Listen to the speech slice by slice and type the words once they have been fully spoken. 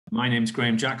My name's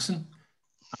Grahame Jackson.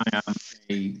 I am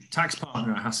a tax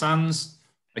partner at Hassan's.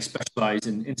 I specialise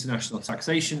in international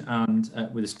taxation and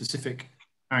with a specific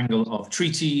angle of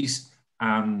treaties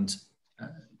and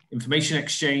information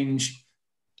exchange.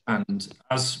 And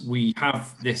as we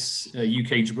have this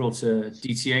UK Gibraltar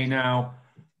DTA now,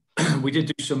 we did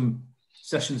do some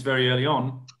sessions very early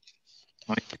on,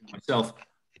 myself,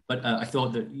 but I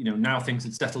thought that, you know, now things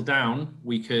had settled down,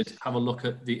 we could have a look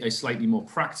at a slightly more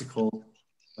practical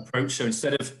approach. So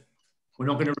instead of, I'm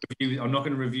not going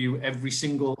to review every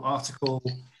single article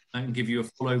and give you a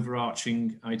full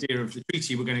overarching idea of the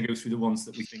treaty. We're going to go through the ones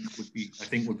that we think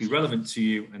would be relevant to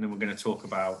you, and then we're going to talk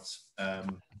about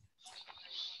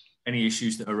any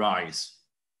issues that arise.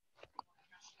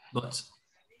 But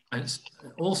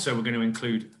also we're going to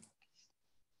include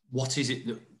what is it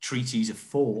that treaties are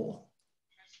for,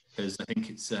 because I think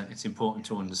it's important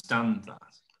to understand that.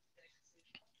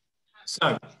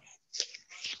 So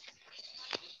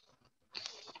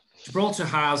Gibraltar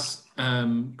has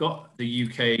got the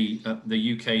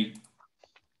UK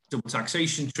double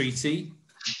taxation treaty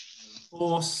in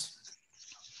force,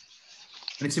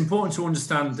 and it's important to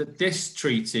understand that this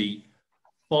treaty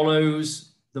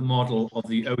follows the model of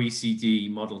the OECD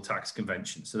Model Tax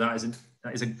Convention. So that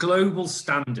is a global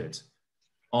standard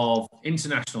of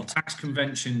international tax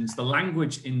conventions. The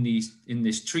language in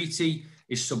this treaty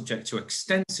is subject to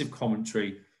extensive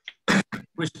commentary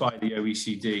published by the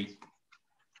OECD.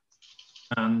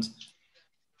 And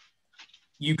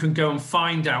you can go and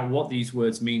find out what these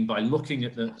words mean by looking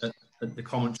at the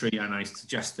commentary, and I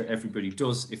suggest that everybody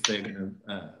does if they're going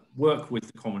to work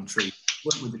with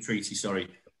the treaty, sorry,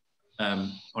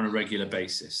 on a regular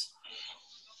basis.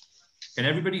 Can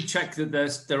everybody check that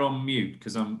they're on mute,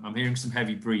 because I'm hearing some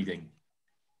heavy breathing.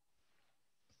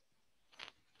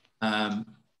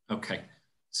 Okay,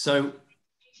 so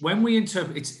when we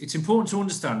interpret, it's important to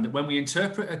understand that when we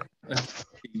interpret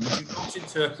we do not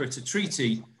interpret a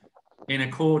treaty in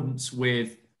accordance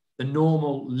with the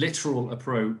normal literal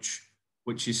approach,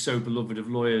 which is so beloved of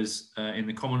lawyers in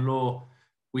the common law.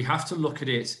 We have to look at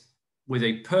it with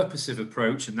a purposive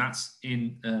approach, and that's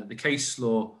in the case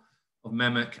law of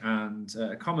MEMIC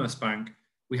and Commerce Bank.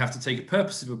 We have to take a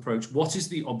purposive approach. What is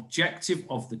the objective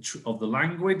of the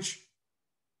language?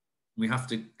 We have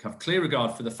to have clear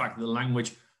regard for the fact that the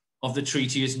language of the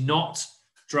treaty is not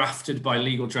drafted by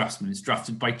legal draftsmen. It's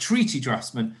drafted by treaty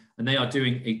draftsmen, and they are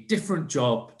doing a different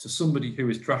job to somebody who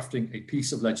is drafting a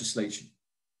piece of legislation,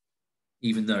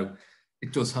 even though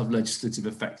it does have legislative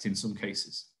effect in some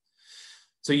cases.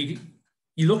 So you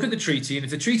look at the treaty, and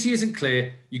if the treaty isn't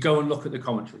clear, you go and look at the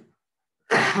commentary.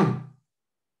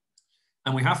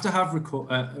 And we have to have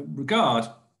regard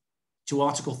to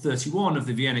Article 31 of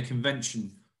the Vienna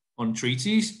Convention on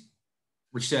Treaties,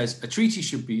 which says a treaty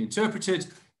should be interpreted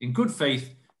in good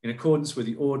faith in accordance with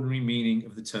the ordinary meaning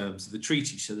of the terms of the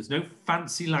treaty. So there's no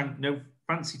fancy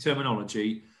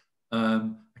terminology,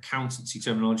 accountancy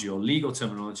terminology or legal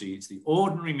terminology. It's the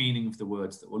ordinary meaning of the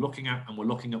words that we're looking at, and we're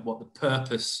looking at what the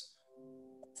purpose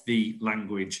of the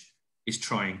language is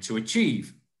trying to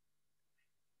achieve.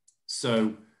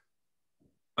 So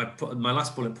I put my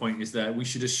last bullet point is there. We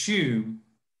should assume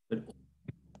that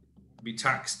be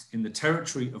taxed in the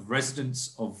territory of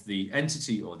residence of the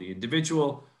entity or the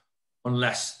individual,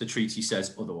 unless the treaty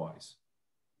says otherwise.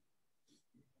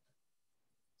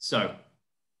 So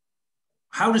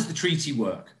how does the treaty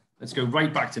work? Let's go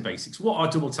right back to basics. What are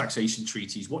double taxation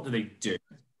treaties? What do they do,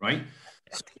 right?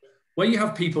 So where you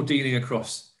have people dealing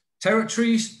across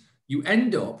territories, you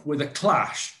end up with a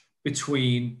clash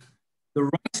between the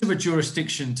right of a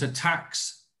jurisdiction to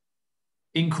tax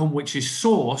income which is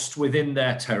sourced within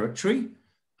their territory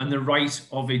and the right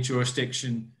of a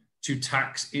jurisdiction to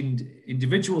tax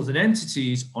individuals and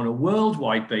entities on a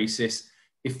worldwide basis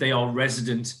if they are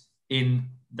resident in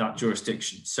that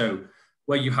jurisdiction. So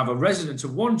where you have a resident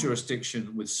of one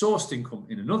jurisdiction with sourced income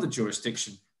in another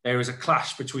jurisdiction, there is a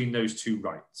clash between those two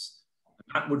rights. And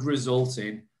that would result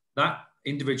in that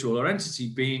individual or entity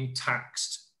being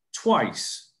taxed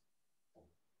twice.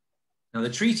 Now, the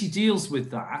treaty deals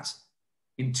with that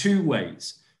in two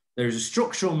ways. There is a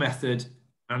structural method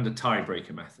and a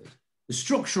tiebreaker method. The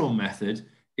structural method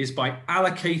is by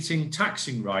allocating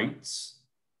taxing rights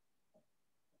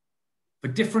for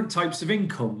different types of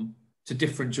income to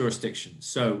different jurisdictions.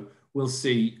 So we'll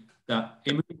see that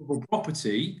immovable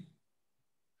property,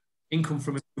 income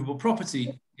from immovable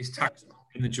property is taxed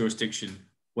in the jurisdiction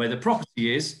where the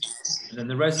property is, and then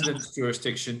the residence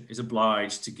jurisdiction is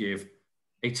obliged to give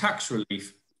a tax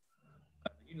relief,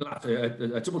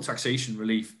 a double taxation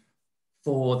relief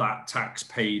for that tax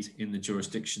paid in the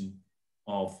jurisdiction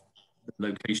of the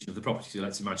location of the property. So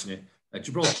let's imagine it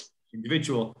Gibraltar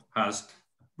individual has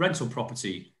rental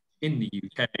property in the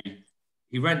UK.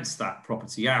 He rents that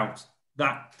property out.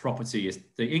 That property is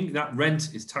that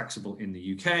rent is taxable in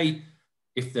the UK.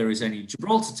 If there is any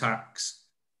Gibraltar tax,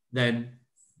 then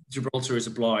Gibraltar is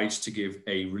obliged to give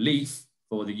a relief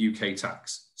for the UK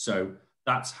tax. So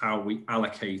that's how we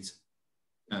allocate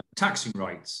taxing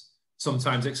rights,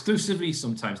 sometimes exclusively,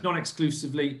 sometimes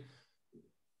non-exclusively.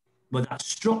 But that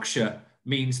structure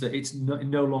means that it's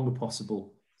no longer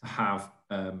possible to have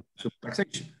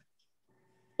taxation.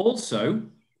 Also,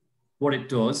 what it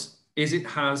does is it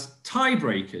has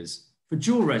tiebreakers for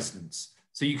dual residence.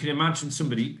 So you can imagine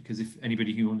somebody, because if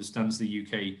anybody who understands the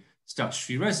UK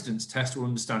statutory residence test will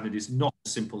understand it is not a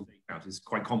simple day count, it's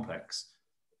quite complex.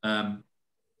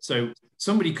 So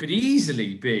somebody could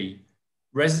easily be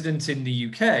resident in the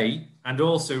UK and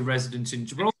also resident in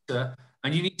Gibraltar,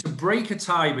 and you need to break a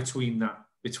tie between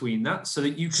that so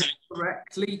that you can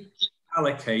correctly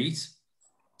allocate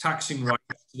taxing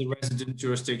rights to the resident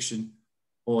jurisdiction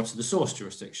or to the source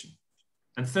jurisdiction.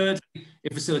 And thirdly,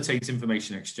 it facilitates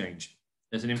information exchange.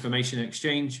 There's an information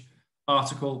exchange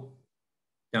article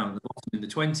down at the bottom in the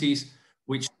 20s,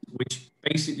 which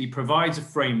basically provides a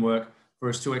framework for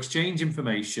us to exchange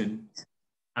information.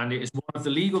 And it is one of the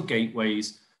legal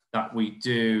gateways that we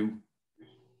do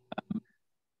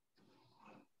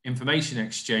information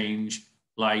exchange,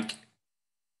 like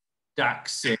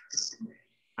Taxation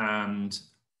and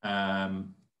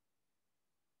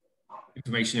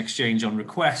information exchange on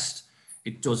request.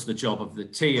 It does the job of the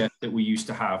tier that we used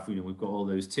to have. You know, we've got all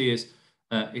those tiers.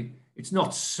 It's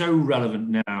not so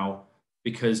relevant now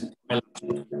because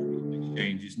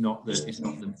exchange is not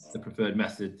the preferred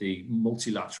method. The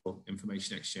multilateral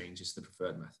information exchange is the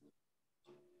preferred method.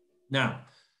 Now,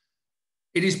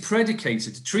 it is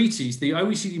predicated, the treaties, the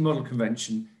OECD Model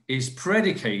Convention is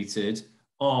predicated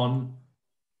on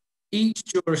each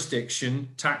jurisdiction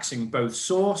taxing both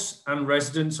source and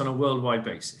residents on a worldwide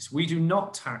basis. We do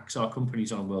not tax our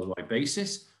companies on a worldwide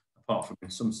basis, apart from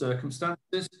in some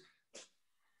circumstances.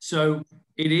 So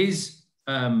it is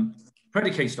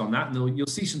predicated on that, and you'll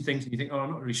see some things and you think, oh,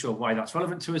 I'm not really sure why that's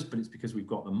relevant to us, but it's because we've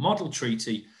got the model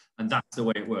treaty and that's the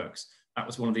way it works. That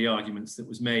was one of the arguments that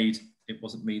was made. It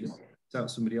wasn't me that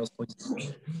somebody else pointed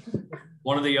out.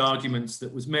 One of the arguments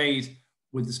that was made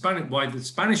with the Spanish, why the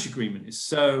Spanish agreement is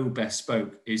so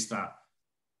bespoke, is that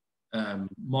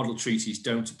model treaties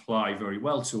don't apply very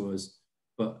well to us,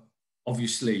 but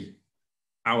obviously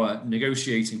our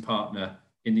negotiating partner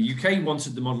in the UK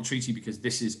wanted the model treaty because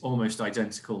this is almost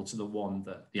identical to the one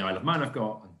that the Isle of Man have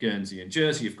got, and Guernsey and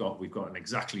Jersey have got. We've got an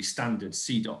exactly standard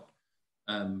CDOT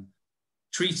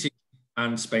treaty,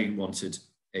 and Spain wanted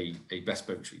a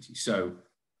bespoke treaty. So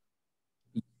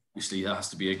obviously there has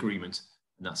to be agreement,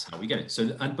 and that's how we get it. So,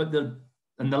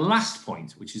 the last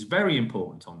point, which is very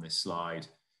important on this slide,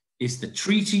 is the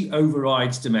treaty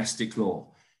overrides domestic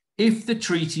law. If the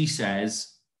treaty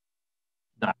says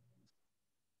that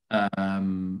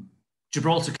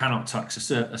Gibraltar cannot tax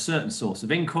a certain source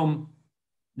of income,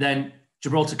 then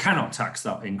Gibraltar cannot tax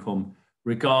that income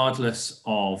regardless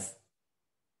of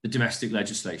the domestic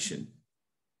legislation.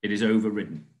 It is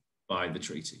overridden by the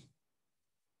treaty.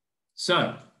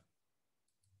 So,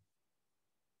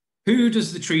 who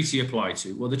does the treaty apply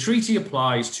to? Well, the treaty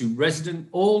applies to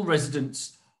all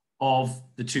residents of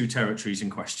the two territories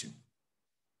in question.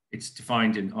 It's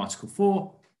defined in Article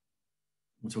 4.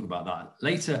 We'll talk about that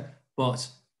later, but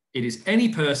it is any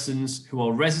persons who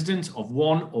are resident of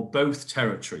one or both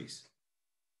territories.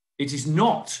 It is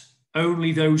not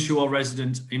only those who are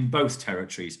resident in both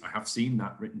territories. I have seen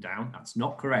that written down. That's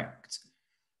not correct,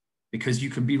 because you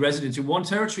can be resident in one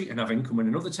territory and have income in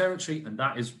another territory, and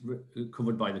that is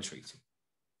covered by the treaty.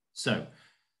 So,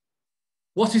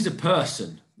 what is a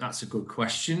person? That's a good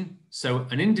question. So,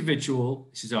 an individual,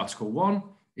 this is Article 1,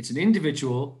 it's an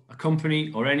individual, a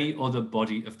company, or any other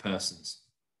body of persons.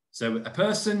 So, a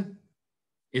person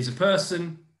is a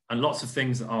person and lots of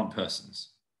things that aren't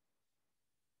persons.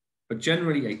 But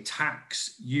generally, a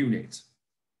tax unit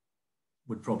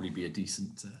would probably be a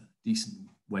decent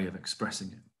way of expressing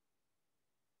it.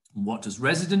 And what does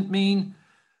resident mean?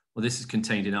 Well, this is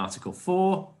contained in Article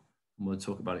 4, and we'll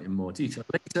talk about it in more detail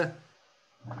later.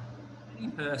 Any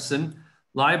person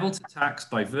liable to tax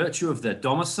by virtue of their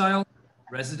domicile,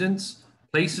 residence,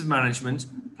 place of management,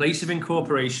 place of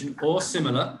incorporation, or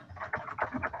similar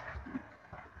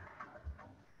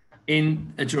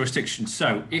in a jurisdiction.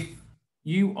 So if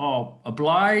you are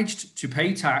obliged to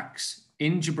pay tax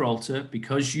in Gibraltar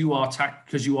because you are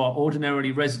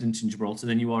ordinarily resident in Gibraltar,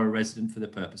 then you are a resident for the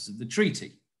purpose of the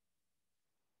treaty.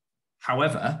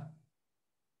 However,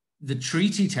 the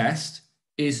treaty test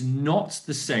is not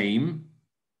the same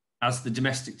as the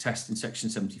domestic test in section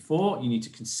 74. You need to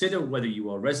consider whether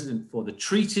you are resident for the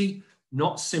treaty,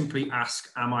 not simply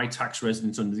ask, am I tax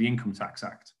resident under the Income Tax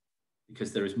Act?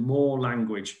 Because there is more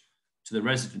language to the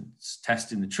residence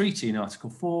test in the treaty in Article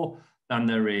 4 than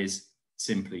there is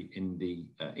simply in the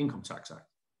Income Tax Act.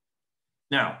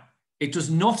 Now, it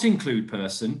does not include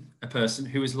a person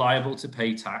who is liable to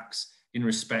pay tax in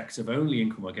respect of only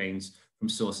income or gains from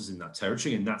sources in that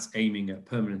territory, and that's aiming at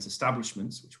permanent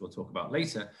establishments, which we'll talk about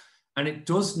later. And it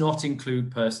does not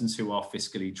include persons who are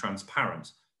fiscally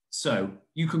transparent. So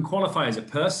you can qualify as a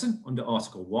person under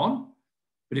Article 1,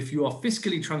 but if you are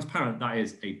fiscally transparent, that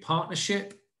is a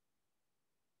partnership,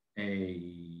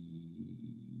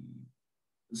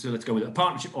 so let's go with a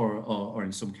partnership, or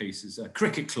in some cases, a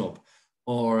cricket club,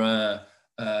 or a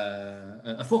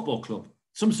football club,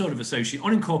 some sort of association,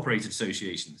 unincorporated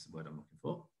association is the word I'm looking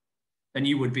for, then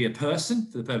you would be a person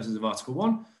for the purposes of Article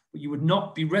 1, but you would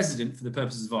not be resident for the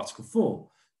purposes of Article 4.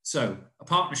 So a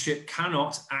partnership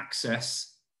cannot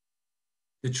access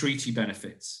the treaty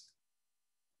benefits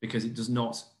because it does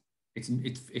not, it's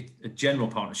a general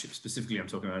partnership specifically I'm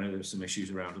talking about. I know there's some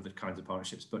issues around other kinds of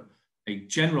partnerships, but a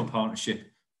general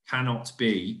partnership cannot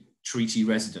be treaty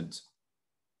resident.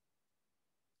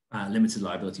 Limited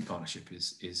liability partnership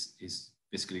is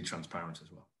fiscally transparent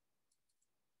as well.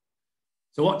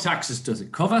 So what taxes does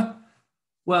it cover?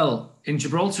 Well, in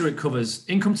Gibraltar, it covers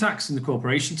income tax and the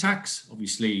corporation tax.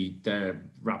 Obviously, they're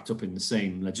wrapped up in the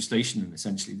same legislation and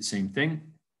essentially the same thing.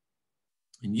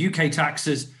 In UK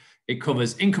taxes, it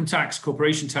covers income tax,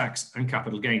 corporation tax, and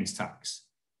capital gains tax.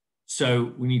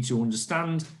 So we need to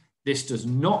understand this does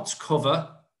not cover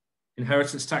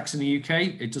inheritance tax in the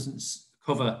UK. It doesn't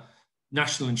cover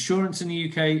national insurance in the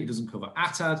UK. It doesn't cover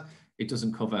ATAD. It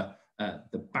doesn't cover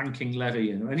the banking levy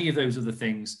and any of those other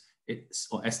things,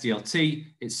 or SDLT.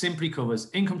 It simply covers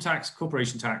income tax,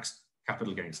 corporation tax,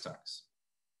 capital gains tax.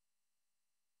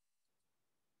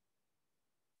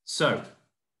 So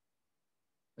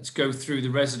let's go through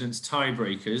the residence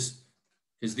tiebreakers,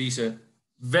 because these are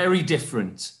very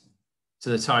different to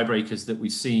the tiebreakers that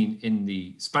we've seen in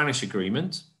the Spanish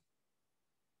agreement.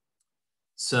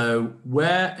 So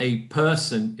where a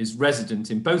person is resident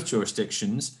in both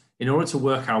jurisdictions, in order to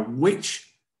work out which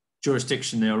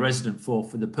jurisdiction they are resident for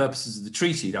the purposes of the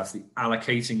treaty, that's the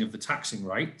allocating of the taxing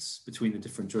rights between the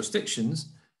different jurisdictions,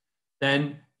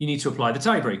 then you need to apply the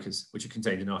tiebreakers, which are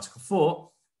contained in Article 4.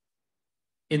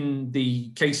 In the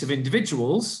case of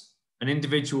individuals, an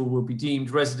individual will be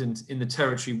deemed resident in the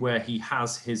territory where he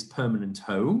has his permanent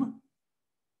home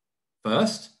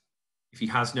first. If he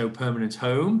has no permanent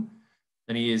home,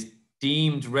 then he is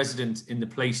deemed resident in the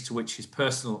place to which his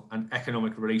personal and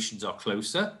economic relations are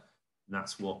closer. And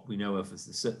that's what we know of as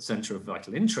the centre of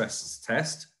vital interests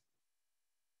test.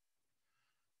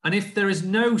 And if there is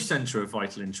no centre of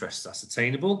vital interests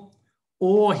ascertainable,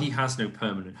 or he has no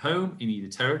permanent home in either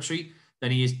territory, then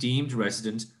he is deemed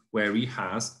resident where he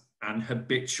has an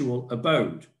habitual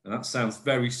abode. And that sounds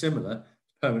very similar to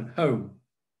permanent home,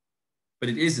 but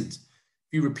it isn't.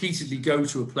 If you repeatedly go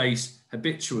to a place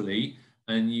habitually,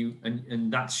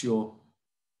 and that's the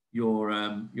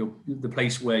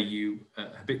place where you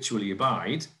habitually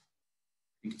abide,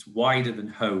 I think it's wider than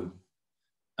home,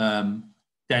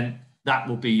 then that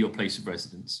will be your place of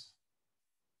residence.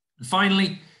 And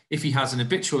finally, if he has an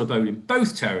habitual abode in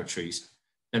both territories,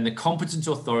 then the competent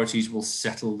authorities will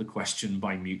settle the question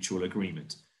by mutual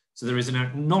agreement. So there is an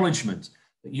acknowledgement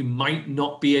that you might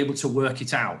not be able to work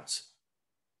it out.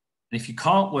 And if you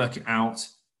can't work it out,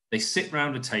 they sit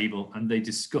round a table and they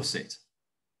discuss it.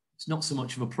 It's not so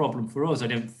much of a problem for us, I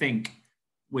don't think,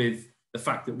 with the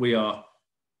fact that we are,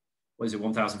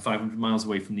 1,500 miles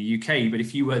away from the UK. But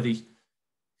if you were the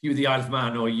Isle of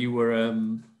Man, or you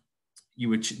were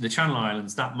the Channel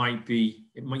Islands, that might be,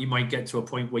 you might get to a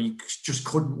point where you just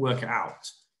couldn't work it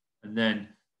out. And then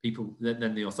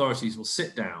then the authorities will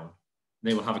sit down,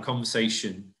 they will have a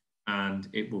conversation, and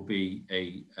it will be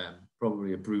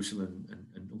probably a brutal and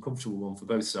uncomfortable one for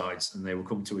both sides, and they will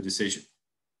come to a decision.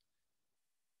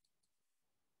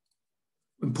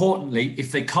 Importantly,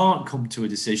 if they can't come to a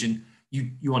decision,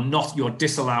 you're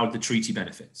disallowed the treaty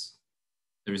benefits.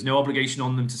 There is no obligation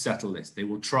on them to settle this. They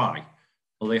will try.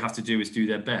 All they have to do is do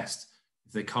their best.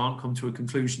 If they can't come to a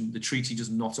conclusion, the treaty does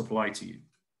not apply to you.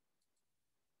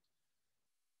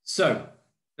 So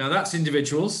now that's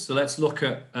individuals. So let's look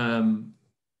at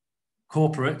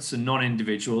corporates and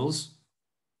non-individuals.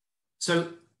 So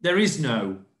there is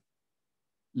no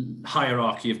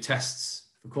hierarchy of tests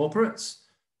for corporates.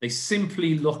 They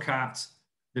simply look at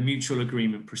the mutual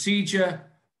agreement procedure,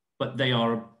 but they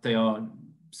are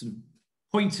sort of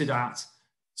pointed at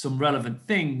some relevant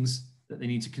things that they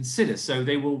need to consider. So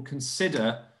they will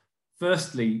consider,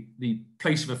 firstly, the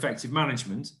place of effective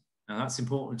management. Now, that's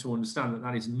important to understand that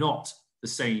that is not the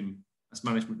same as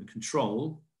management and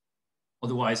control.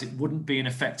 Otherwise, it wouldn't be an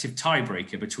effective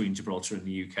tiebreaker between Gibraltar and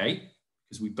the UK,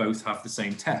 because we both have the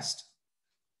same test.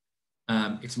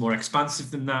 It's more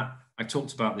expansive than that. I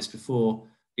talked about this before.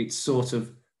 It's sort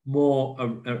of more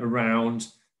around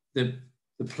the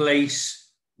place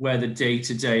where the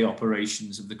day-to-day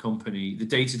operations of the company, the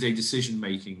day-to-day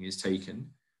decision-making is taken,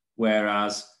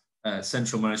 whereas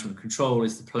central management control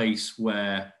is the place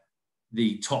where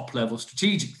the top-level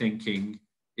strategic thinking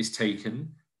is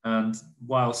taken. And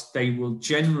whilst they will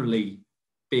generally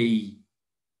be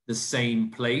the same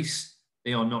place,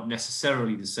 they are not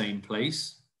necessarily the same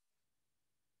place.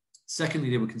 Secondly,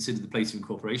 they will consider the place of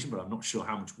incorporation, but I'm not sure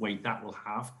how much weight that will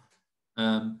have.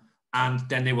 And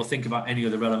then they will think about any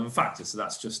other relevant factors. So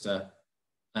that's just a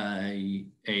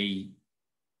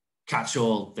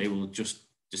catch-all. They will just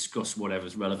discuss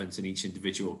whatever's relevant in each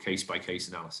individual case-by-case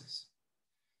analysis.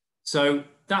 So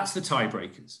that's the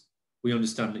tiebreakers. We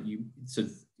understand that so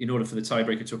in order for the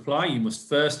tiebreaker to apply, you must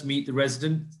first meet the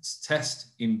residence test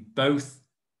in both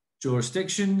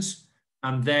jurisdictions,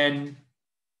 and then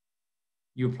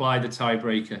you apply the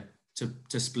tiebreaker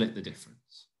to split the difference.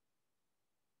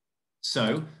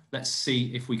 So let's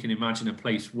see if we can imagine a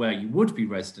place where you would be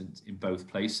resident in both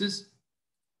places.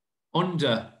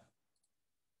 Under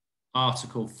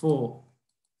Article 4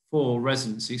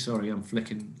 residency, sorry, I'm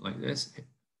flicking like this.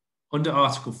 Under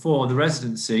Article 4, the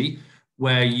residency,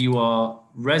 where you are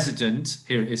resident,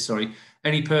 here it is, sorry,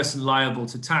 any person liable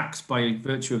to tax by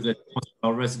virtue of their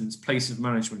residence, place of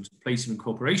management, place of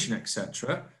incorporation,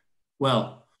 etc.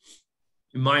 Well,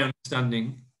 in my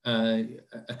understanding,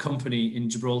 a company in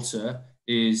Gibraltar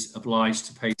is obliged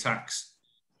to pay tax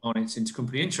on its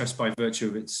intercompany interest by virtue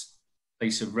of its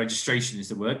place of registration is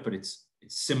the word, but it's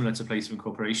similar to place of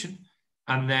incorporation.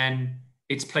 And then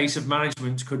its place of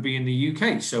management could be in the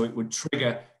UK, so it would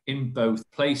trigger in both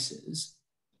places.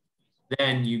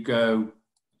 Then you go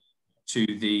to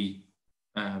the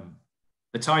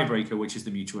tiebreaker, which is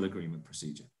the mutual agreement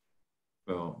procedure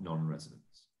for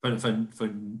non-residents, for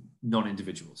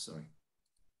non-individuals, sorry.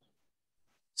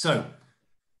 So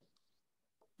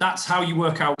that's how you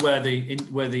work out where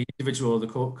the individual or the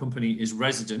company is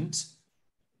resident.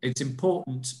 It's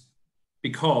important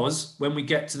because when we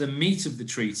get to the meat of the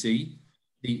treaty,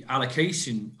 the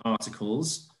allocation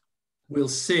articles, we'll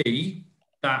see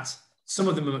that some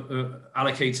of them are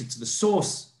allocated to the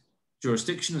source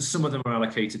jurisdiction and some of them are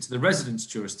allocated to the residence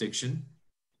jurisdiction.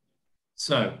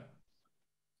 So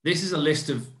this is a list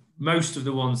of most of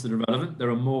the ones that are relevant. There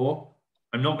are more.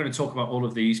 I'm not going to talk about all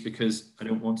of these because I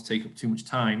don't want to take up too much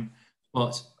time,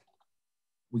 but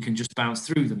we can just bounce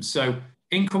through them. So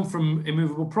income from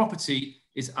immovable property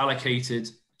is allocated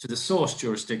to the source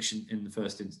jurisdiction in the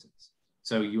first instance.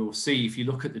 So you'll see, if you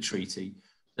look at the treaty,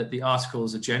 that the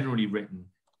articles are generally written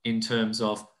in terms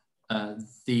of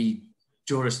the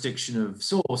jurisdiction of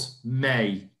source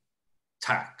may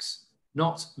tax,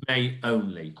 not may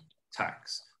only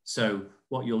tax. So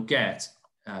what you'll get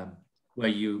where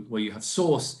you have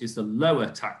source is the lower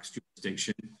tax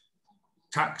jurisdiction.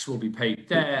 Tax will be paid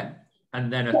there,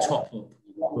 and then a top up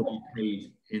will be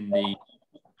paid in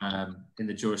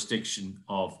the jurisdiction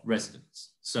of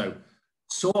residence. So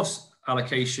source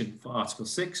allocation for Article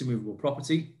 6, immovable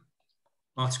property.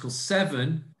 Article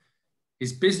 7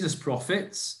 is business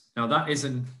profits. Now that is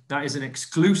an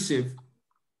exclusive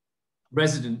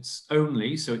residence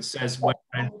only. So it says when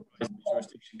the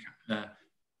jurisdiction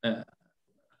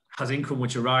has income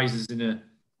which arises in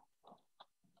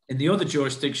the other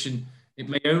jurisdiction, it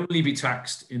may only be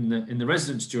taxed in the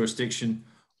residence jurisdiction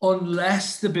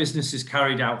unless the business is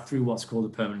carried out through what's called a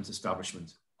permanent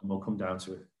establishment. And we'll come down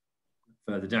to it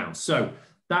further down. So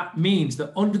that means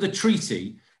that under the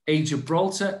treaty, a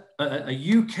Gibraltar, a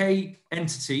UK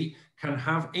entity can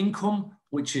have income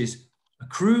which is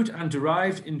accrued and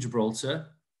derived in Gibraltar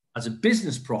as a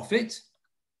business profit,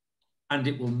 and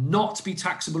it will not be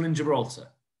taxable in Gibraltar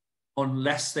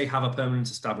unless they have a permanent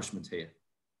establishment here.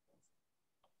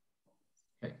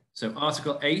 Okay, so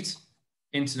Article 8,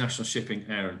 international shipping,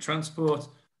 air and transport,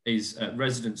 is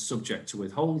residence subject to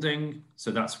withholding. So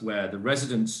that's where the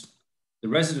residence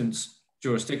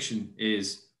jurisdiction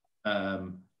is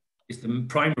the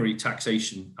primary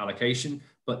taxation allocation,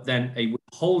 but then a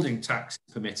withholding tax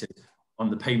is permitted on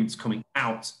the payments coming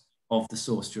out of the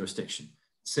source jurisdiction.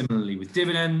 Similarly with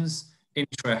dividends,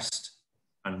 interest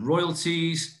and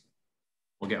royalties.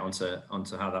 We'll get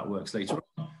onto how that works later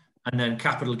on. And then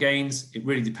capital gains, it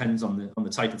really depends on the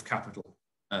type of capital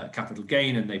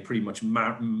gain, and they pretty much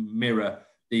mirror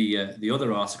the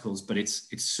other articles, but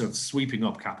it's sort of sweeping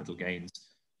up capital gains.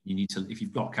 You need to, if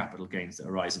you've got capital gains that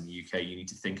arise in the UK, you need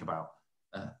to think about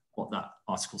what that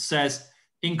article says.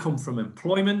 Income from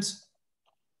employment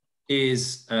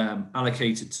is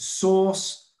allocated to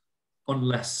source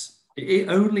unless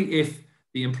only if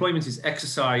the employment is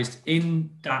exercised in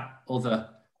that other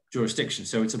jurisdiction.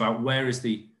 So it's about where is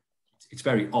it's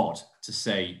very odd to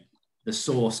say the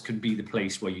source can be the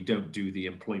place where you don't do the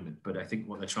employment. But I think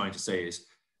what they're trying to say is,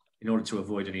 in order to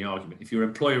avoid any argument, if your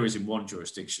employer is in one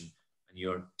jurisdiction and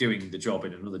you're doing the job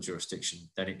in another jurisdiction,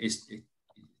 then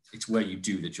it's where you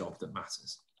do the job that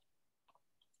matters.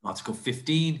 Article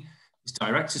 15 is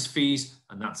directors' fees,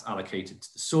 and that's allocated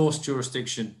to the source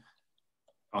jurisdiction.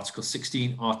 Article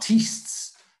 16,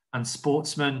 artistes and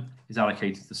sportsmen, is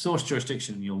allocated to the source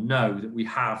jurisdiction. And you'll know that we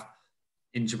have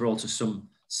in Gibraltar some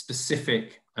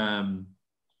specific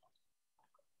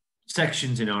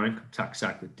sections in our Income Tax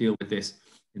Act that deal with this,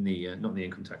 in the not in the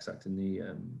Income Tax Act, in the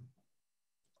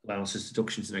allowances,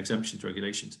 deductions and exemptions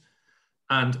regulations.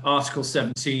 And Article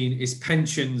 17 is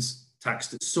pensions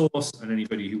taxed at source, and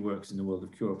anybody who works in the world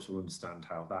of cure-ups will understand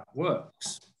how that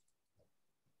works.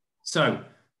 So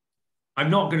I'm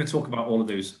not going to talk about all of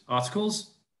those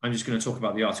articles. I'm just going to talk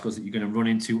about the articles that you're going to run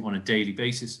into on a daily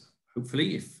basis,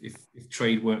 hopefully, if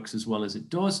trade works as well as it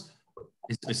does,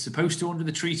 is supposed to under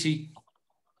the treaty.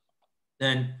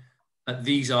 Then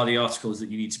these are the articles that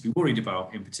you need to be worried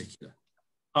about in particular.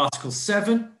 Article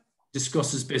 7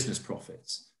 discusses business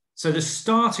profits. So the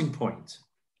starting point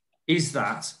is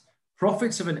that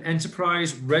profits of an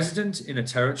enterprise resident in a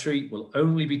territory will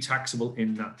only be taxable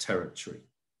in that territory.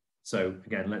 So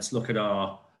again, let's look at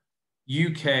our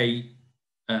UK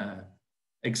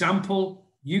example.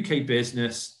 UK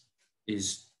business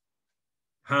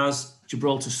has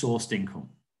Gibraltar sourced income.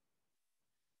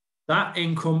 That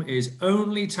income is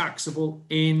only taxable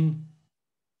in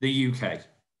the UK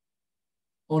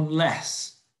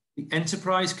unless the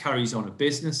enterprise carries on a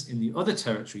business in the other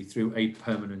territory through a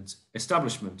permanent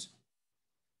establishment.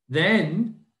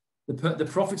 Then the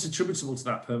profits attributable to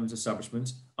that permanent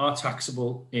establishment are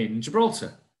taxable in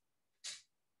Gibraltar.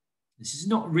 This is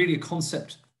not really a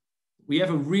concept we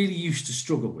ever really used to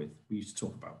struggle with. We used to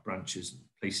talk about branches and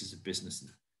places of business.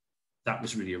 That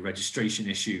was really a registration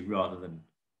issue rather than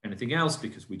anything else,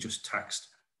 because we just taxed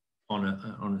on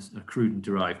a accrued and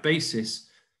derived basis.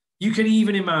 You can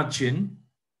even imagine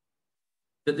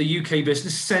that the UK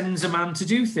business sends a man to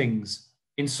do things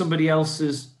in somebody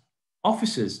else's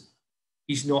offices.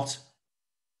 He's not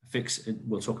a fixed,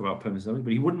 we'll talk about permanent,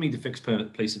 but he wouldn't need a fixed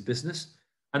place of business.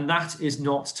 And that is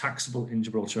not taxable in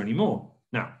Gibraltar anymore.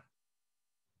 Now,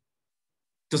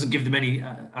 doesn't give them any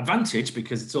advantage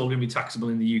because it's all going to be taxable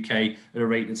in the UK at a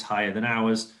rate that's higher than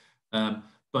ours.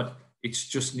 But it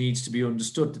just needs to be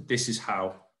understood that this is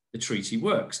how the treaty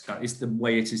works. That is the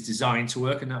way it is designed to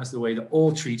work, and that is the way that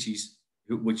all treaties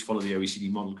which follow the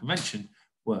OECD Model Convention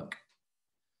work.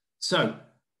 So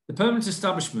the permanent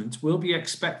establishment will be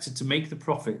expected to make the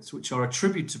profits which are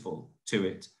attributable to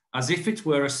it as if it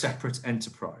were a separate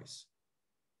enterprise.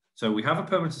 So we have a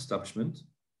permanent establishment.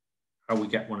 How we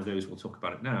get one of those, we'll talk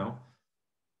about it now.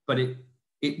 But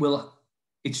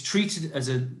it's treated as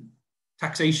a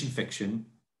taxation fiction,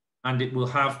 and it will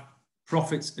have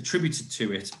profits attributed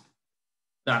to it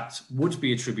that would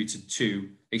be attributed to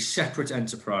a separate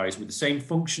enterprise with the same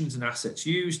functions and assets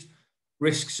used,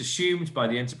 risks assumed by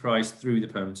the enterprise through the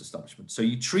permanent establishment. So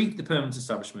you treat the permanent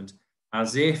establishment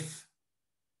as if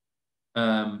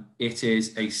it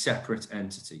is a separate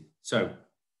entity. So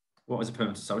what is a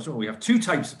permanent establishment? Well, we have two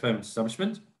types of permanent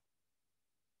establishment.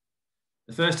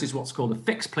 The first is what's called a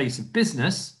fixed place of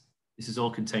business. This is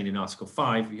all contained in Article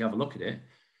 5. If you have a look at it,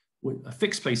 a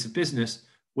fixed place of business,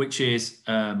 which is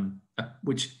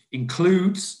which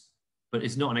includes, but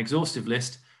is not an exhaustive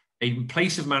list, a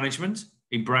place of management,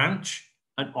 a branch,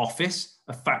 an office,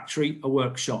 a factory, a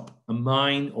workshop, a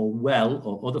mine or well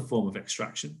or other form of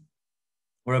extraction,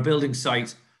 or a building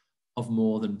site of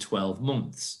more than 12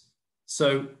 months.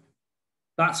 So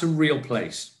that's a real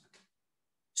place.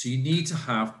 So you need to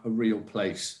have a real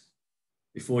place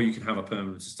before you can have a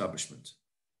permanent establishment.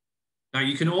 Now,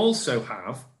 you can also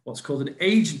have what's called an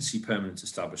agency permanent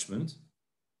establishment.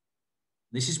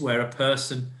 This is where a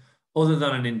person other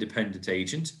than an independent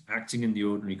agent acting in the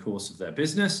ordinary course of their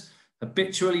business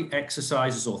habitually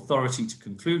exercises authority to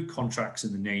conclude contracts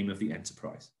in the name of the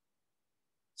enterprise.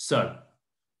 So,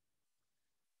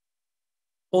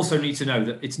 also need to know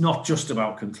that it's not just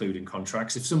about concluding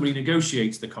contracts. If somebody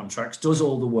negotiates the contracts, does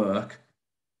all the work,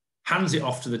 hands it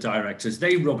off to the directors,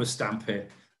 they rubber stamp it,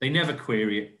 they never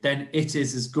query it, then it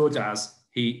is as good as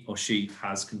he or she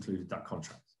has concluded that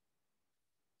contract.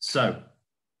 So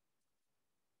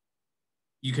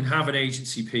you can have an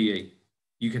agency PE.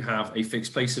 You can have a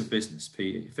fixed place of business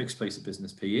PE, fixed place of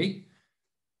business PE.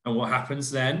 And what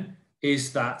happens then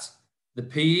is that the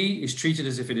PE is treated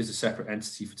as if it is a separate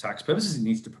entity for tax purposes. It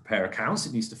needs to prepare accounts.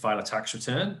 It needs to file a tax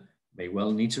return. It may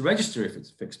well need to register if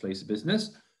it's a fixed place of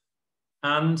business.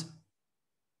 And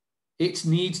it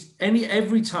needs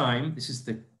every time, this is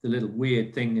the little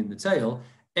weird thing in the tail,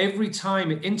 every time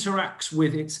it interacts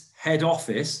with its head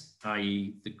office,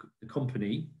 i.e. the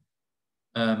company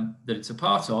that it's a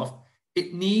part of,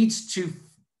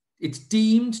 it's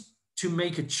deemed to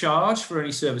make a charge for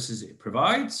any services it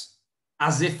provides,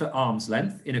 as if at arm's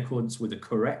length, in accordance with the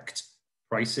correct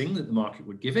pricing that the market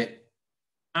would give it.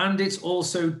 And it's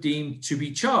also deemed to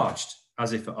be charged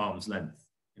as if at arm's length,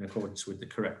 in accordance with the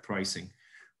correct pricing,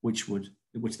 which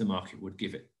the market would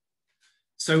give it.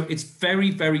 So it's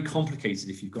very, very complicated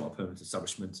if you've got a permanent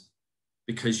establishment,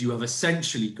 because you have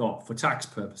essentially got, for tax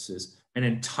purposes, an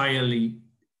entirely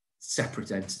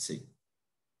separate entity.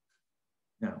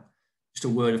 Now, just a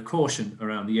word of caution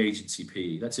around the agency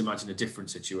PE. Let's imagine a different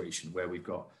situation where we've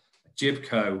got a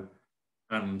GIBCO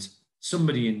and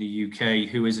somebody in the UK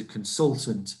who is a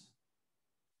consultant.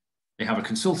 They have a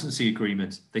consultancy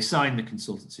agreement. They sign the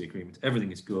consultancy agreement.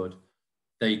 Everything is good.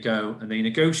 They go and they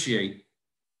negotiate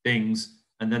things,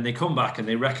 and then they come back and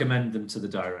they recommend them to the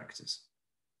directors.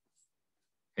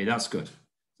 Okay, that's good.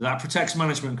 So that protects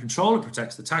management and control. It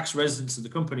protects the tax residents of the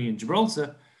company in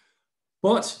Gibraltar.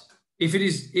 But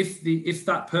if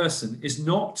that person is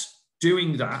not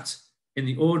doing that in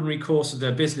the ordinary course of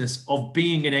their business of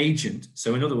being an agent,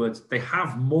 so in other words, they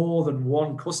have more than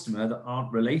one customer that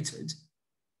aren't related,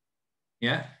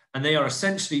 yeah, and they are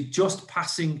essentially just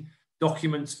passing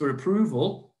documents for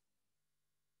approval,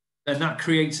 then that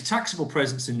creates a taxable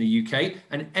presence in the UK,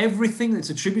 and everything that's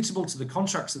attributable to the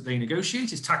contracts that they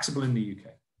negotiate is taxable in the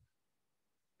UK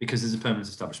because there's a permanent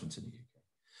establishment in the UK.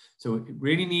 So it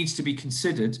really needs to be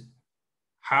considered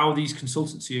how these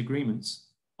consultancy agreements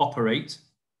operate.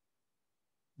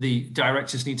 The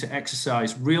directors need to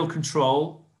exercise real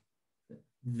control.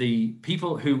 The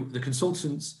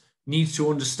consultants need to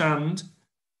understand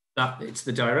that it's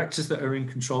the directors that are in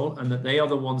control and that they are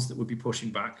the ones that would be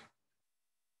pushing back.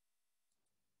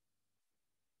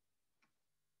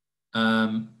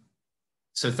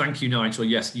 So thank you, Nigel.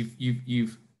 Yes,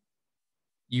 you've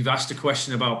asked a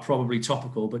question about probably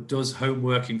topical, but does home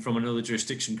working from another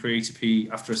jurisdiction create a PE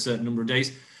after a certain number of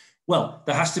days? Well,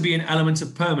 there has to be an element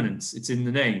of permanence. It's in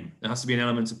the name. There has to be an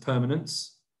element of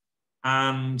permanence.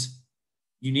 And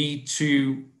you need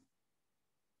to...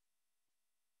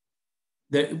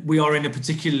 We are in a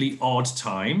particularly odd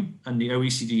time, and the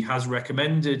OECD has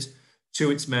recommended to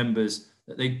its members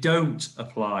that they don't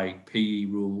apply PE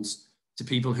rules to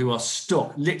people who are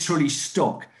stuck, literally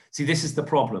stuck. See, this is the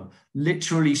problem.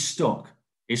 Literally stuck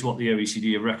is what the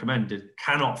OECD have recommended,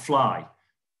 cannot fly.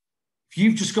 If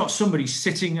you've just got somebody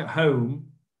sitting at home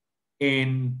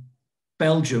in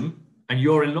Belgium and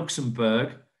you're in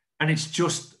Luxembourg, and it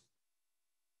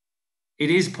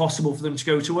is possible for them to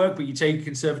go to work, but you take a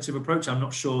conservative approach, I'm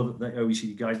not sure that the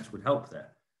OECD guidance would help there.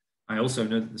 I also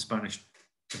know that the Spanish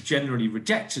have generally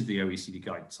rejected the OECD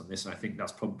guidance on this, and I think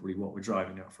that's probably what we're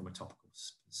driving at from a topical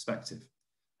perspective.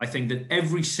 I think that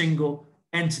every single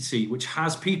entity which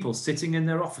has people sitting in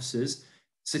their offices,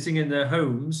 sitting in their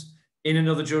homes, in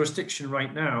another jurisdiction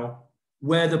right now,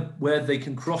 where they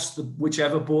can cross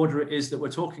whichever border it is that we're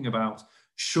talking about,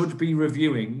 should be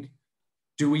reviewing,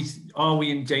 are we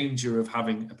in danger of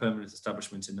having a permanent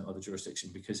establishment in the other jurisdiction?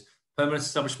 Because permanent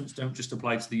establishments don't just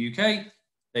apply to the UK,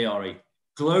 they are a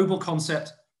global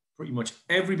concept. Pretty much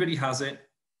everybody has it.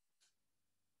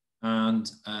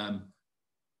 And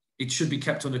it should be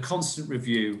kept under constant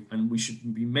review, and we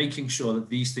should be making sure that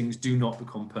these things do not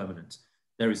become permanent.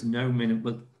 There is no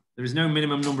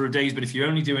minimum number of days, but if you're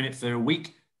only doing it for a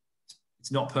week,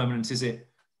 it's not permanent, is it?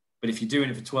 But if you're doing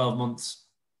it for 12 months,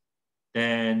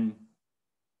 then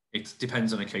it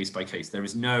depends on a case by case. There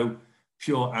is no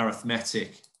pure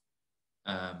arithmetic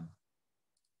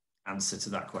answer to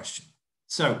that question.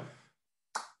 So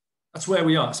that's where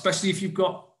we are, especially if you've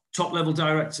got top level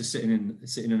directors sitting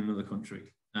in another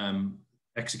country,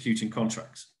 executing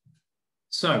contracts.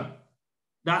 So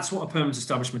that's what a permanent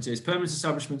establishment is. Permanent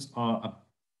establishments are a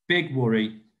big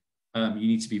worry. You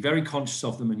need to be very conscious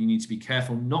of them, and you need to be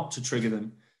careful not to trigger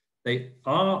them. They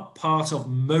are part of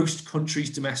most countries'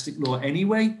 domestic law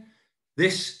anyway.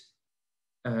 This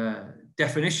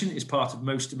definition is part of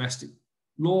most domestic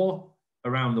law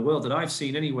around the world that I've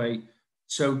seen anyway.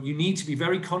 So you need to be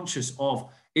very conscious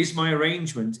of, is my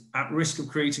arrangement at risk of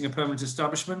creating a permanent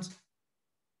establishment,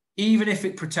 even if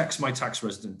it protects my tax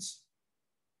residents?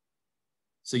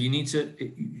 So you need to,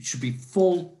 it should be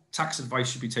full tax advice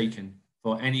should be taken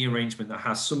for any arrangement that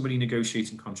has somebody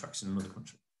negotiating contracts in another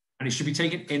country. And it should be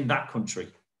taken in that country.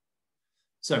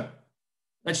 So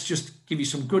let's just give you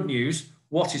some good news.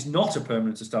 What is not a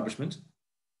permanent establishment?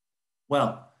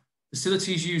 Well,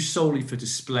 facilities used solely for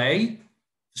display,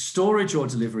 storage or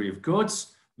delivery of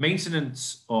goods,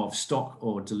 maintenance of stock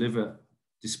or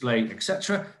display,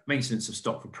 etc., maintenance of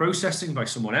stock for processing by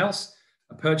someone else,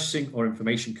 a purchasing or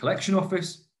information collection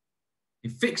office, a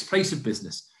fixed place of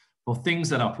business for things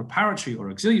that are preparatory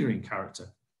or auxiliary in character,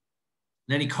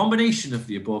 and any combination of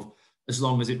the above as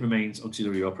long as it remains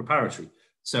auxiliary or preparatory.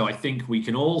 So I think we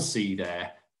can all see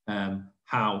there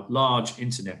how large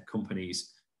internet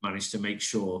companies manage to make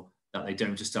sure that they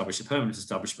don't establish a permanent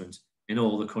establishment in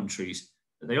all the countries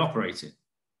that they operate in,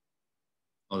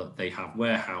 or that they have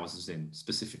warehouses in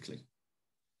specifically.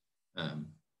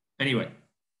 Anyway,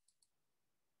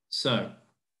 so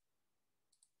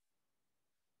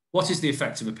what is the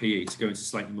effect of a PE? To go into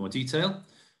slightly more detail,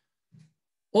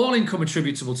 all income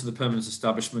attributable to the permanent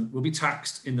establishment will be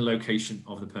taxed in the location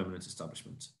of the permanent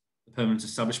establishment. The permanent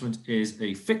establishment is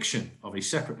a fiction of a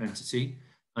separate entity,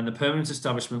 and the permanent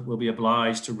establishment will be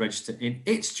obliged to register in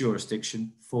its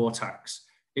jurisdiction for tax.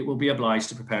 It will be obliged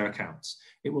to prepare accounts.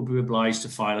 It will be obliged to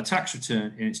file a tax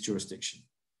return in its jurisdiction.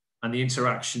 And the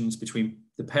interactions between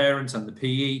the parent and the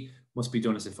PE must be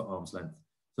done as if at arm's length.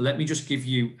 So let me just give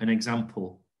you an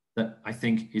example that I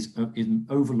think is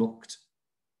overlooked.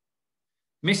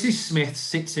 Mrs. Smith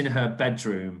sits in her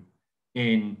bedroom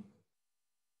in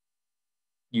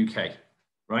UK,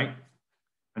 right?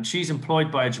 And she's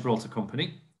employed by a Gibraltar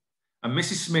company. And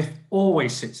Mrs. Smith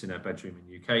always sits in her bedroom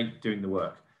in UK doing the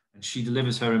work. And she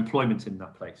delivers her employment in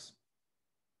that place.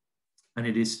 And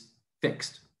it is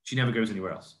fixed. She never goes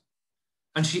anywhere else.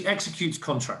 And she executes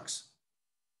contracts.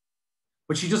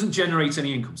 But she doesn't generate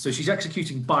any income. So she's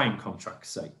executing buying contracts,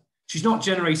 say. She's not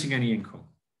generating any income.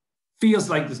 Feels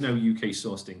like there's no UK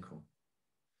sourced income.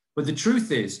 But the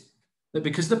truth is that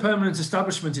because the permanent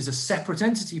establishment is a separate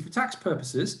entity for tax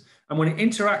purposes, and when it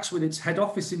interacts with its head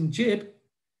office in Gib,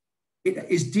 it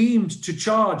is deemed to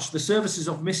charge the services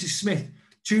of Mrs. Smith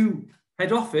to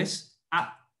head office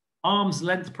at arm's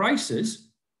length prices,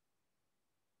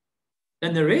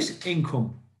 then there is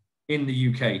income in the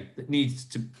UK that needs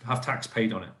to have tax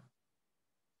paid on it.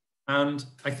 And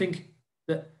I think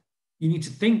that you need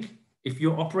to think, if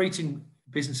you're operating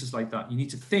businesses like that, you need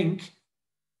to think,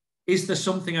 is there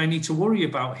something I need to worry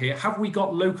about here? Have we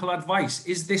got local advice?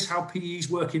 Is this how PEs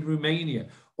work in Romania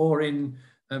or in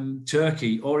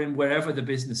Turkey or in wherever the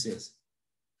business is?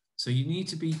 So you need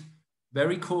to be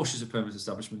very cautious of permanent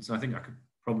establishments. And I think I could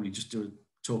probably just do a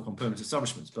talk on permanent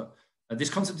establishments, but this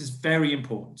concept is very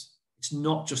important. It's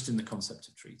not just in the concept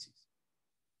of treaties.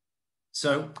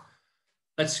 So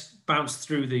let's bounce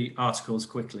through the articles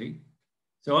quickly.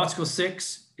 So Article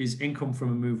 6 is income from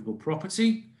a movable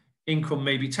property. Income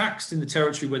may be taxed in the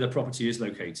territory where the property is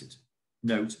located.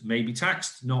 Note, may be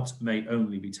taxed, not may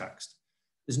only be taxed.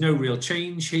 There's no real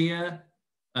change here.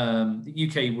 The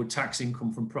UK would tax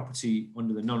income from property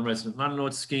under the non-resident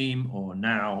landlord scheme, or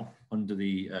now under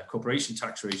the corporation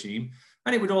tax regime,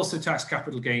 and it would also tax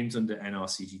capital gains under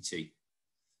NRCGT.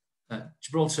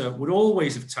 Gibraltar would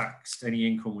always have taxed any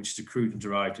income which is accrued and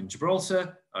derived in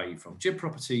Gibraltar, i.e. from GIB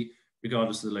property,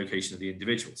 regardless of the location of the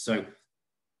individual. So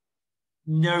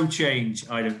no change,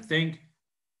 I don't think,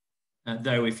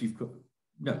 though if you've got,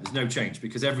 no, there's no change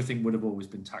because everything would have always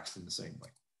been taxed in the same way.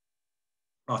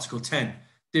 Article 10,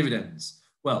 dividends.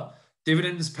 Well,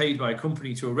 dividends paid by a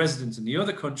company to a resident in the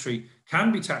other country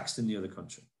can be taxed in the other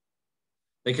country.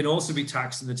 They can also be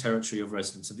taxed in the territory of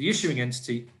residence of the issuing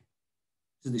entity.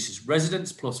 So this is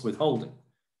residence plus withholding.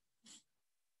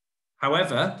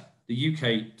 However, the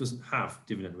UK doesn't have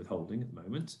dividend withholding at the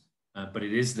moment, but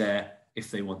it is there if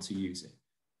they want to use it.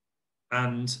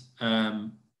 And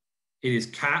it is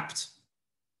capped.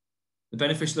 The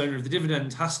beneficial owner of the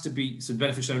dividend has to be, so the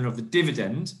beneficial owner of the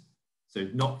dividend, so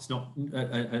it's not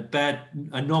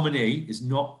a nominee is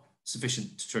not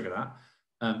sufficient to trigger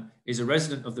that, is a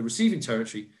resident of the receiving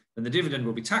territory, then the dividend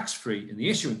will be tax-free in the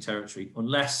issuing territory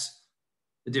unless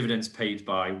the dividend's paid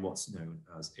by what's known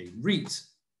as a REIT.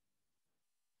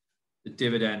 The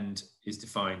dividend is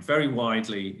defined very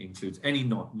widely, includes any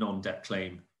non-debt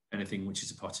claim, anything which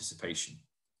is a participation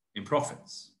in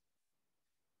profits.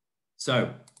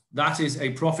 So that is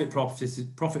a profit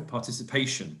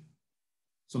participation.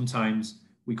 Sometimes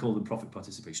we call them profit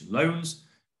participation loans.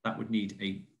 That would need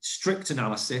a strict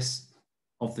analysis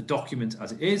of the document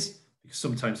as it is, because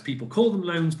sometimes people call them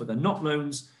loans, but they're not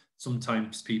loans.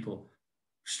 Sometimes people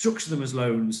structure them as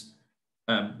loans,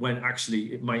 when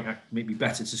actually it might be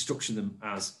better to structure them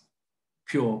as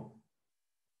pure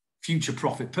future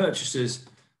profit purchases.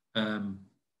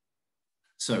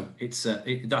 So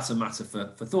that's a matter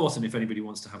for thought, and if anybody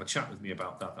wants to have a chat with me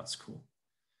about that, that's cool.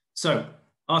 So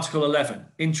Article 11,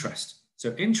 interest.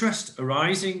 So interest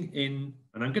arising in,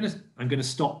 and I'm gonna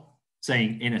stop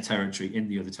saying in a territory, in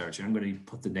the other territory. I'm going to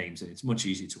put the names in. It's much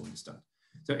easier to understand.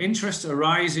 So interest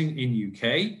arising in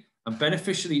UK and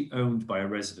beneficially owned by a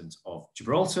resident of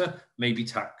Gibraltar may be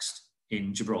taxed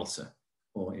in Gibraltar,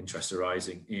 or interest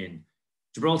arising in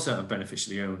Gibraltar and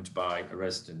beneficially owned by a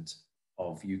resident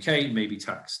of UK may be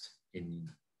taxed in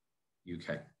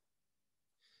UK.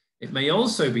 It may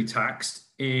also be taxed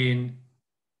in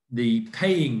the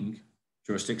paying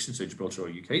jurisdiction, so Gibraltar or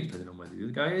UK, depending on where the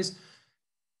other guy is.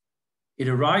 It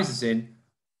arises in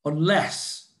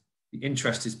unless the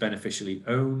interest is beneficially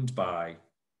owned by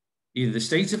either the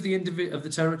state of the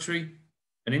territory,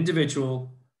 an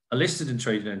individual, a listed and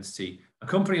traded entity, a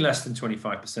company less than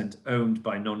 25% owned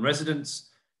by non-residents,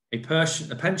 a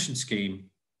pension scheme,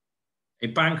 a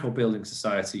bank or building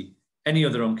society, any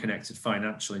other unconnected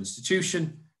financial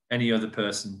institution, any other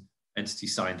person, entity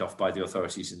signed off by the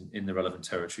authorities in the relevant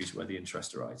territories where the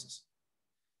interest arises.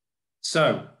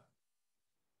 So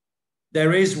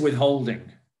there is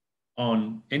withholding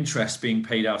on interest being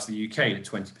paid out of the UK at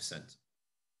 20%.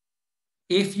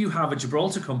 If you have a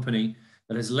Gibraltar company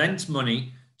that has lent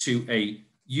money to a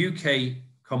UK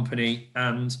company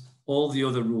and all the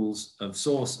other rules of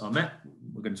source are met,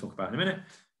 we're going to talk about in a minute,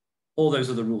 all those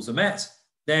other rules are met,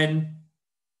 then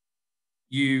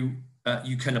you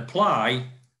can apply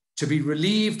to be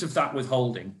relieved of that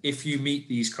withholding if you meet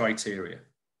these criteria.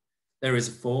 There is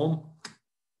a form.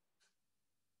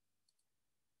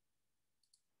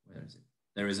 Where is it?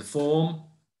 There is a form,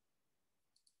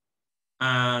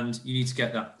 and you need to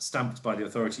get that stamped by the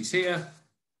authorities here,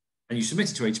 and you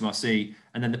submit it to HMRC,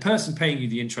 and then the person paying you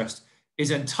the interest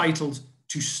is entitled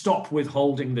to stop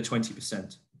withholding the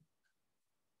 20%.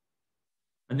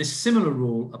 And this similar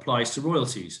rule applies to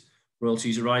royalties.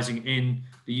 Royalties arising in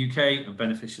the UK and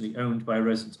beneficially owned by a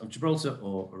resident of Gibraltar,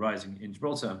 or arising in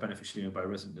Gibraltar and beneficially owned by a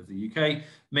resident of the UK,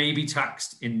 may be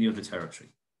taxed in the other territory.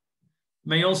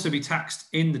 May also be taxed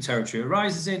in the territory it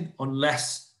arises in,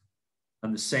 unless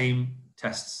and the same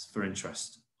tests for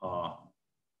interest are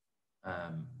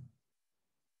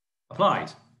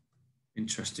applied.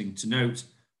 Interesting to note,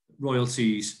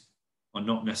 royalties are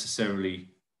not necessarily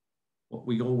what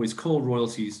we always call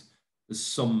royalties. There's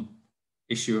some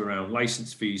issue around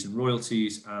license fees and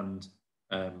royalties, and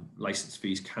license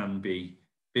fees can be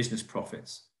business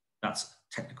profits. That's a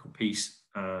technical piece,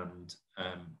 and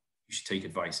you should take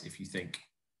advice if you think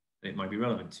that it might be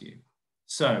relevant to you.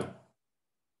 So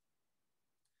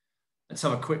let's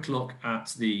have a quick look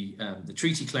at the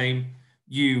treaty claim.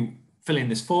 You fill in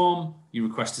this form, you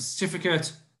request a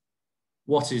certificate.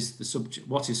 What is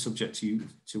subject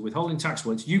to withholding tax?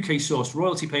 Well, it's UK sourced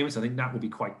royalty payments. I think that will be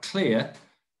quite clear.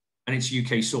 And it's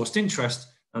UK sourced interest.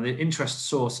 Now, the interest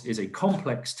source is a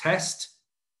complex test,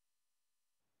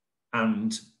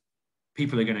 and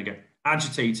people are going to get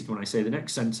agitated when I say the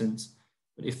next sentence.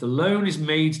 But if the loan is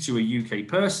made to a UK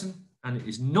person and it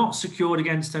is not secured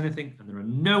against anything, and there are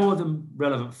no other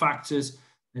relevant factors,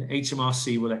 then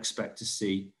HMRC will expect to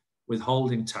see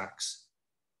withholding tax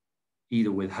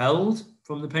either withheld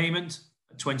from the payment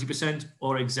at 20%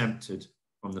 or exempted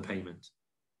from the payment.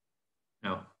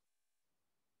 Now,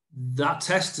 that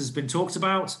test has been talked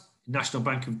about in National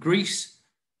Bank of Greece.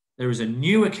 There is a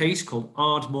newer case called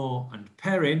Ardmore and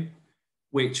Perrin,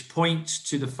 which points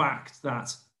to the fact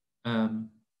that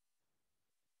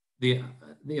the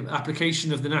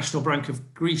application of the National Bank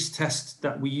of Greece test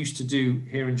that we used to do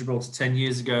here in Gibraltar 10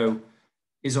 years ago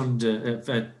is under,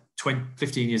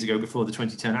 15 years ago before the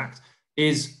 2010 Act,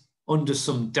 is under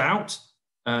some doubt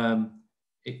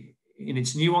in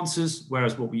its nuances,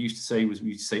 whereas what we used to say was, we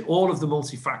used to say all of the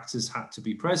multi-factors had to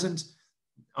be present.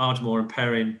 Ardmore and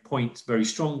Perrin point very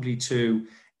strongly to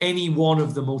any one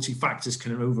of the multi-factors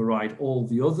can override all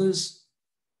the others,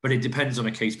 but it depends on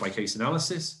a case-by-case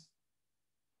analysis.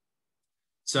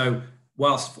 So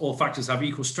whilst all factors have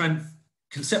equal strength,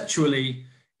 conceptually,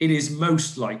 it is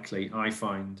most likely, I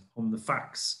find, on the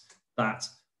facts that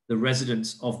the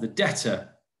residence of the debtor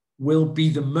will be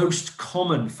the most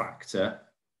common factor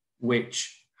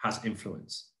which has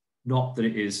influence, not that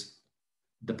it is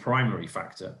the primary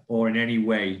factor or in any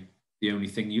way the only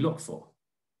thing you look for.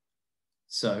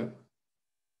 So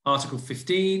Article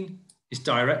 15 is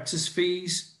directors'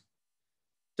 fees.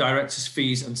 Directors'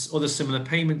 fees and other similar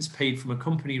payments paid from a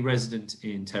company resident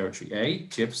in Territory A,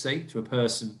 GIB, say, to a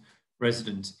person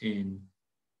resident in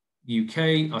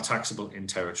UK are taxable in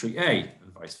Territory A,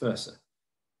 and vice versa.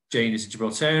 Jane is a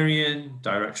Gibraltarian,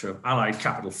 director of Allied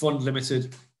Capital Fund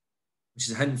Limited, which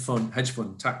is a hedge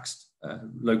fund tax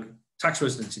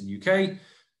resident in UK.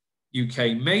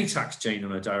 UK may tax Jane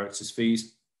on her director's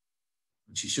fees,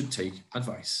 and she should take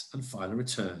advice and file a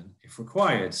return if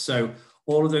required. So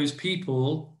all of those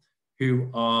people who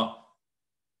are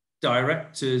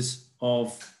directors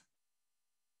of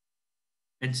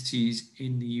entities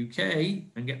in the UK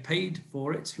and get paid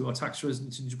for it, who are tax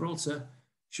residents in Gibraltar,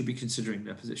 should be considering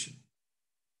their position.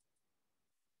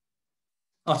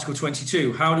 Article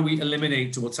 22, how do we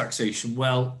eliminate double taxation?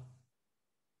 Well,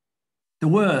 the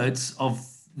words of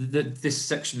this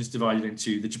section is divided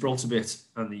into the Gibraltar bit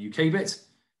and the UK bit,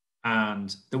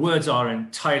 and the words are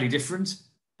entirely different,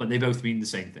 but they both mean the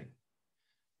same thing.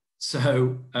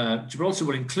 So Gibraltar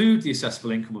will include the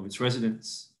assessable income of its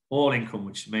residents, all income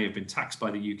which may have been taxed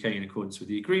by the UK in accordance with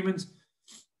the agreement,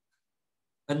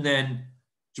 and then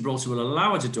Gibraltar will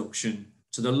allow a deduction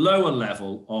to the lower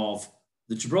level of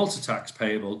the Gibraltar tax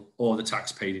payable or the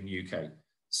tax paid in UK.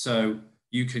 So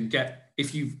you can get,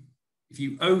 if you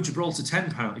owe Gibraltar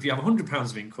 £10, if you have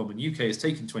 £100 of income and UK has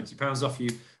taken £20 off you,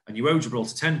 and you owe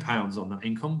Gibraltar £10 on that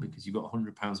income because you've got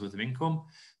 £100 worth of income,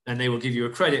 then they will give you a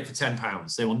credit for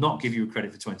 £10. They will not give you a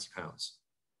credit for £20.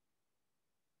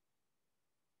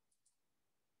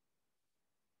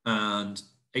 And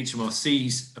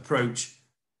HMRC's approach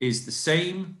is the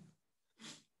same.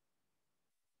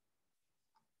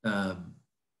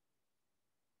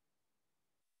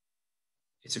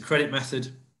 It's a credit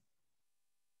method.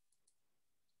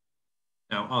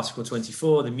 Now, Article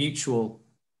 24, the mutual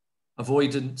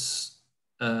avoidance,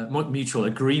 mutual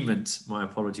agreement, my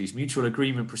apologies, mutual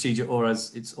agreement procedure, or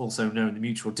as it's also known, the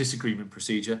mutual disagreement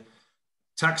procedure.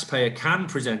 Taxpayer can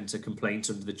present a complaint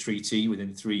under the treaty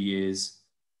within 3 years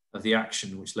of the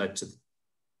action which led to the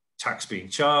tax being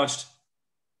charged.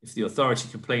 If the authority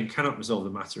complained cannot resolve the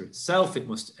matter itself, it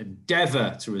must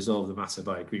endeavour to resolve the matter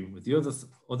by agreement with the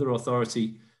other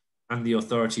authority, and the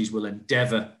authorities will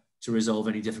endeavour to resolve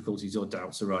any difficulties or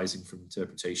doubts arising from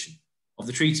interpretation of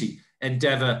the treaty.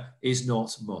 Endeavour is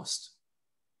not must.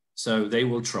 So they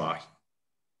will try.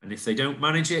 And if they don't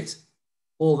manage it,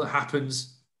 all that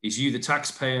happens is you, the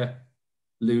taxpayer,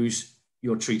 lose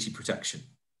your treaty protection.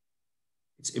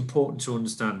 It's important to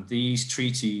understand these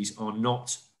treaties are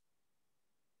not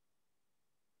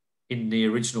in the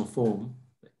original form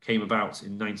that came about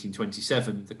in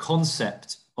 1927. The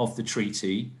concept of the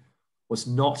treaty was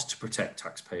not to protect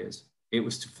taxpayers. It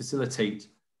was to facilitate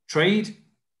trade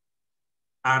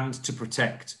and to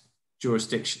protect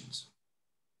jurisdictions.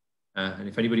 And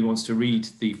if anybody wants to read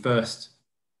the first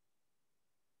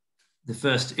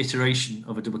iteration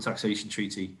of a double taxation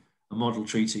treaty, a model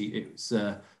treaty, it was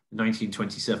the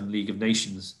 1927 League of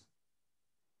Nations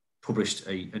published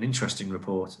an interesting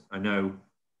report. I know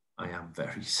I am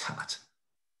very sad.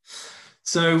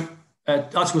 So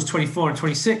Articles 24 and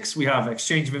 26, we have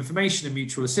exchange of information and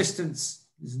mutual assistance.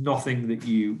 There's nothing that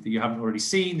you haven't already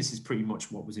seen. This is pretty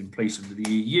much what was in place under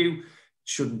the EU. It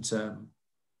shouldn't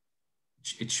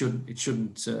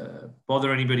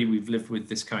bother anybody. We've lived with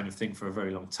this kind of thing for a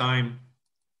very long time.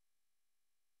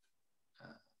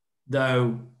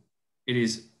 Though it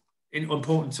is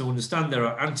important to understand there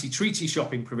are anti-treaty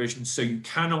shopping provisions, so you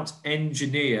cannot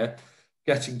engineer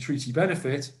getting treaty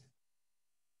benefit.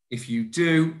 If you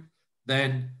do,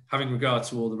 then having regard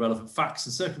to all the relevant facts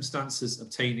and circumstances,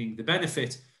 obtaining the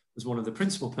benefit was one of the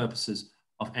principal purposes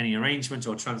of any arrangement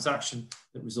or transaction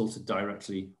that resulted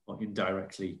directly or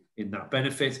indirectly in that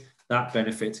benefit. That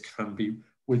benefit can be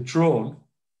withdrawn.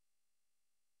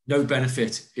 No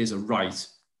benefit is a right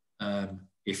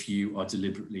if you are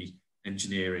deliberately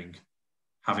engineering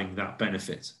having that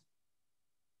benefit.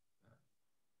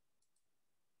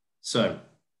 So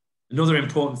another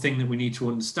important thing that we need to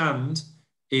understand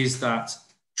is that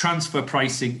transfer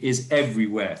pricing is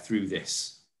everywhere through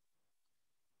this.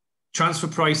 Transfer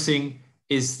pricing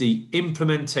is the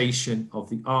implementation of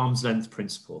the arm's length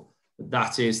principle.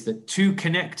 That is that two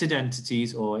connected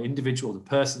entities or individual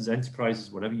persons,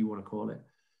 enterprises, whatever you want to call it,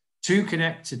 two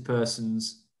connected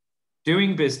persons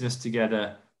doing business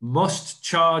together must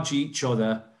charge each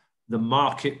other the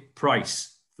market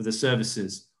price for the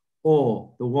services,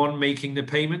 or the one making the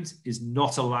payment is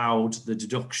not allowed the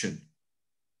deduction.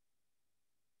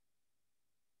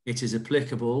 It is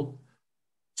applicable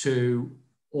to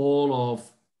all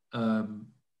of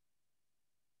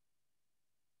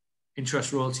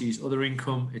interest, royalties, other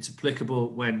income. It's applicable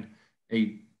when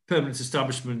a permanent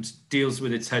establishment deals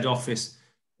with its head office,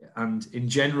 and in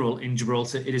general in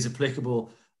Gibraltar it is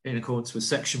applicable in accordance with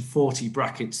section 40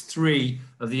 (3)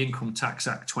 of the Income Tax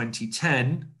Act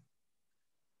 2010,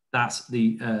 that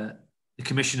the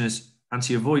Commissioner's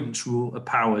anti-avoidance rule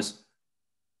powers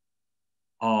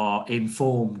are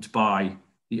informed by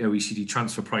the OECD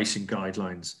transfer pricing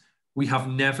guidelines. We have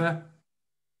never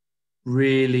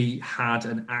really had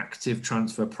an active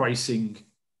transfer pricing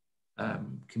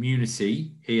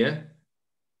community here.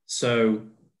 So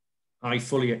I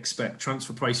fully expect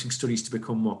transfer pricing studies to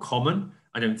become more common.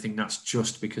 I don't think that's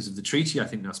just because of the treaty. I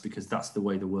think that's because that's the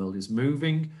way the world is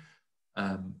moving.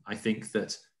 I think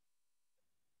that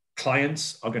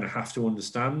clients are going to have to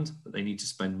understand that they need to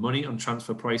spend money on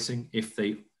transfer pricing if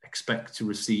they expect to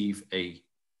receive a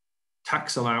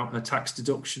tax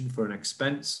deduction for an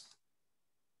expense,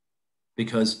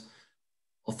 because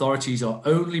authorities are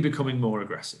only becoming more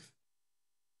aggressive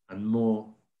and more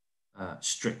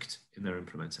strict in their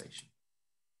implementation.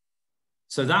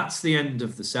 So that's the end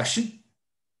of the session.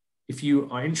 If you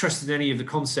are interested in any of the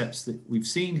concepts that we've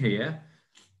seen here,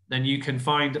 then you can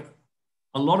find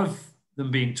a lot of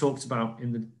them being talked about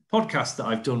in the podcast that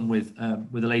I've done with a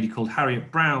lady called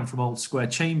Harriet Brown from Old Square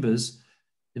Chambers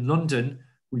in London.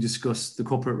 We discussed the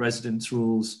corporate residence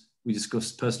rules, we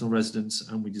discussed personal residence,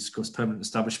 and we discussed permanent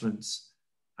establishments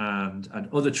and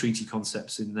other treaty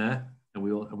concepts in there. And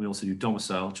we also do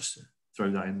domicile, just to throw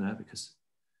that in there because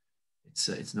it's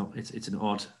an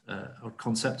odd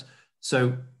concept.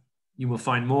 So you will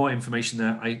find more information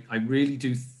there. I really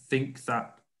do think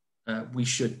that we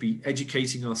should be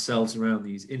educating ourselves around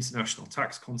these international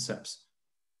tax concepts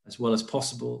as well as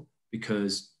possible,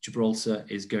 because Gibraltar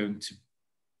is going to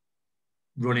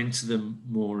run into them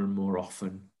more and more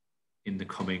often in the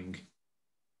coming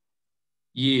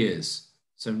years.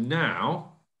 So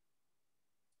now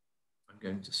I'm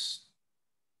going to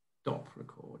stop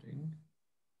recording.